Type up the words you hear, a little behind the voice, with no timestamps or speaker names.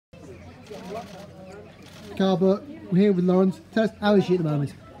Carver, we're here with Lawrence. Tell us, how is she at the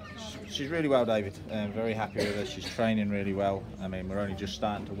moment? She's really well, David. Very happy with her. She's training really well. I mean, we're only just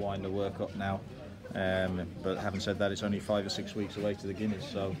starting to wind the work up now. But having said that, it's only 5 or 6 weeks away to the Guineas,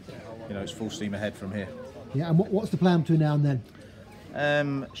 so you know it's full steam ahead from here. Yeah, and what's the plan between now and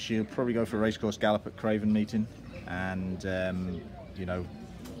then? She'll probably go for a racecourse gallop at Craven meeting, and you know,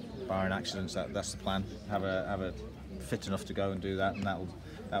 barring accidents, that's the plan. Have a fit enough to go and do that, and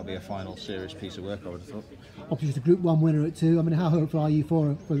that'll be a final serious piece of work, I would have thought. Obviously, just a Group 1 winner at 2. I mean, how hopeful are you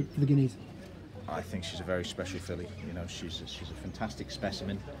for the Guineas? I think she's a very special filly. You know, she's a fantastic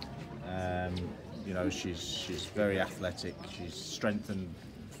specimen. You know, she's very athletic. She's strengthened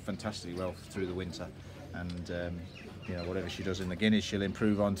fantastically well through the winter, and you know, whatever she does in the Guineas, she'll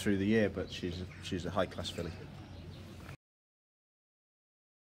improve on through the year. But she's a high-class filly.